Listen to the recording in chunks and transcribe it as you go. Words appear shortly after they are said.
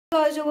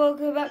Guys, and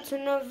welcome back to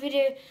another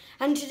video,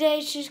 and today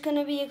it's just going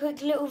to be a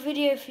quick little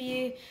video for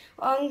you.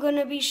 I'm going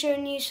to be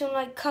showing you some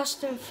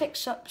custom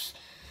fix-ups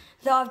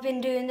that I've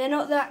been doing. They're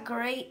not that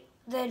great,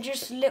 they're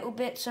just little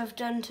bits I've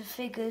done to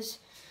figures.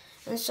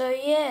 And so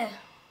yeah,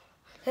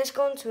 let's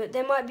go on to it.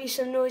 There might be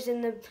some noise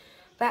in the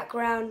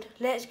background.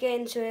 Let's get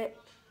into it.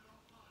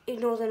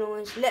 Ignore the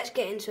noise. Let's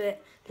get into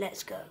it.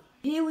 Let's go.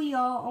 Here we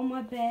are on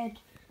my bed.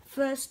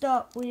 First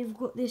up, we've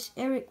got this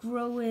Eric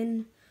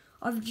Rowan.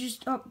 I've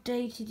just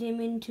updated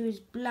him into his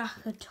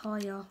black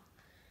attire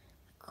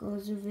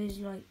because of his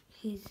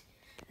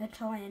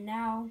attire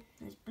now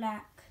is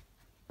black.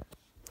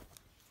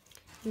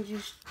 I've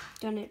just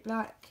done it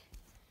black.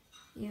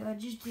 Yeah, I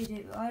just did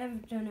it. I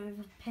haven't done it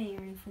with paint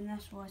or anything.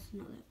 That's why it's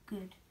not that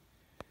good.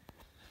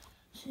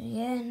 So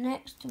yeah,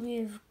 next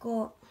we've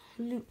got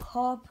Luke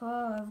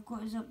Harper. I've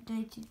got his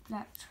updated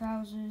black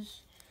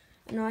trousers,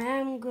 and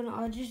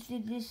I just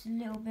did this a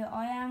little bit.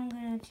 I am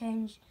gonna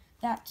change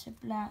that to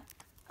black.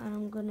 And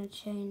I'm going to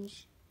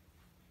change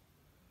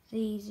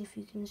these, if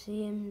you can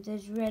see them.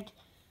 There's red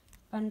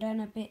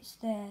bandana bits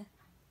there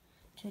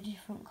to a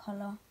different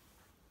colour.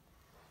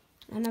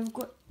 And I've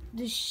got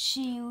the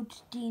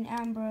Shield Dean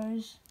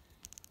Ambrose.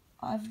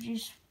 I've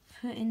just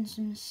put in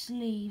some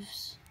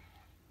sleeves.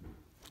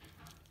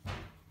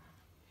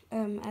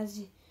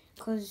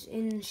 Because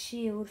in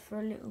Shield for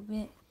a little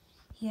bit,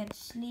 he had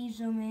sleeves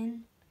on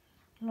in,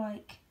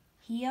 like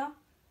here.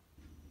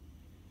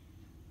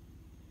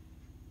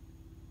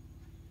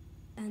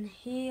 And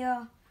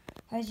here,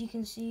 as you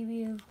can see,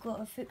 we've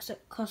got a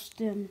fix-up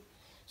custom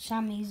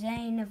Sami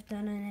Zayn. I've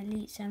done an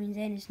Elite Sami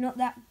Zayn. It's not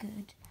that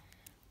good.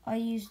 I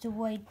used a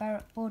Wade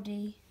Barrett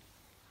body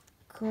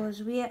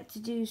because we had to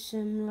do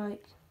some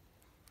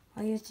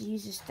I used to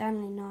use a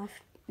Stanley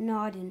knife. No,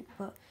 I didn't,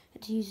 but I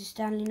had to use a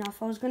Stanley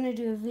knife. I was going to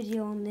do a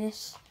video on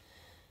this,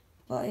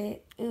 but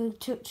it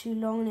took too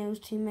long and it was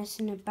too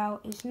messing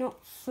about. It's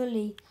not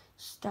fully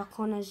stuck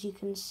on, as you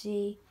can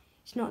see.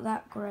 It's not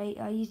that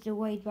great. I used a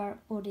Wade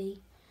Barrett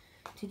body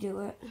to do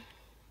it.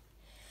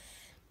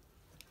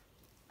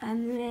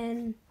 And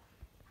then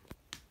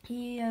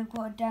here I've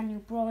got a Daniel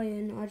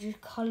Bryan. I just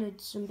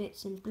coloured some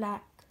bits in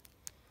black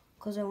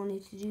because I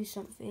wanted to do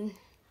something.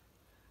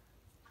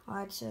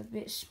 I had a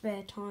bit of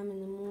spare time in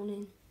the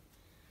morning.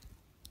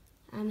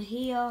 And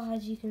here,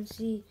 as you can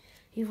see,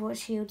 you've got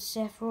Shield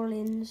Seth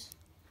Rollins.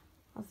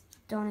 I've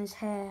done his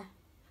hair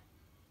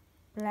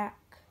black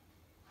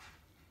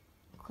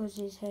because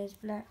his hair's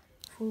black,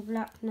 full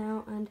black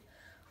now, and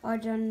I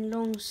done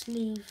long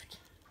sleeved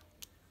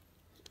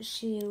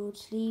Shield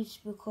sleeves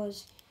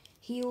because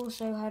he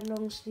also had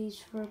long sleeves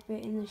for a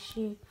bit in the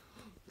Shield,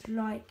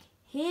 like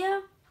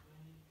here.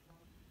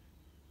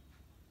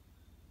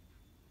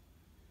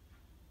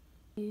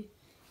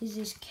 Is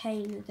this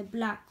Kane with the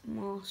black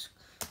mask.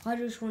 I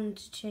just wanted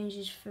to change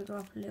his figure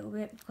up a little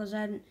bit because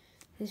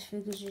his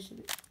figure's just a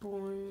bit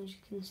boring, as you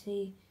can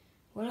see.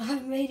 Well,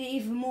 I've made it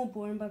even more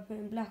boring by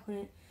putting black on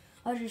it.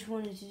 I just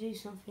wanted to do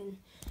something.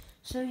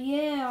 So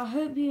yeah, I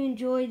hope you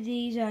enjoyed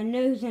these. I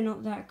know they're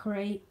not that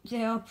great.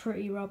 They are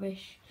pretty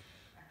rubbish.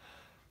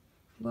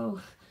 Well,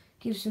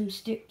 give some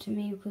stick to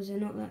me because they're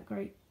not that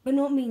great. But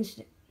not mean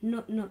stick.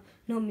 Not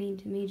mean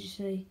to me. Just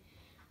say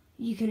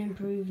you can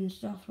improve and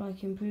stuff,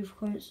 improve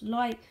comments,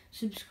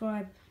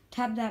 subscribe,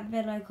 tap that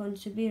bell icon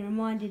to be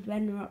reminded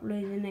when we're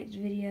uploading the next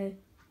video.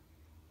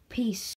 Peace.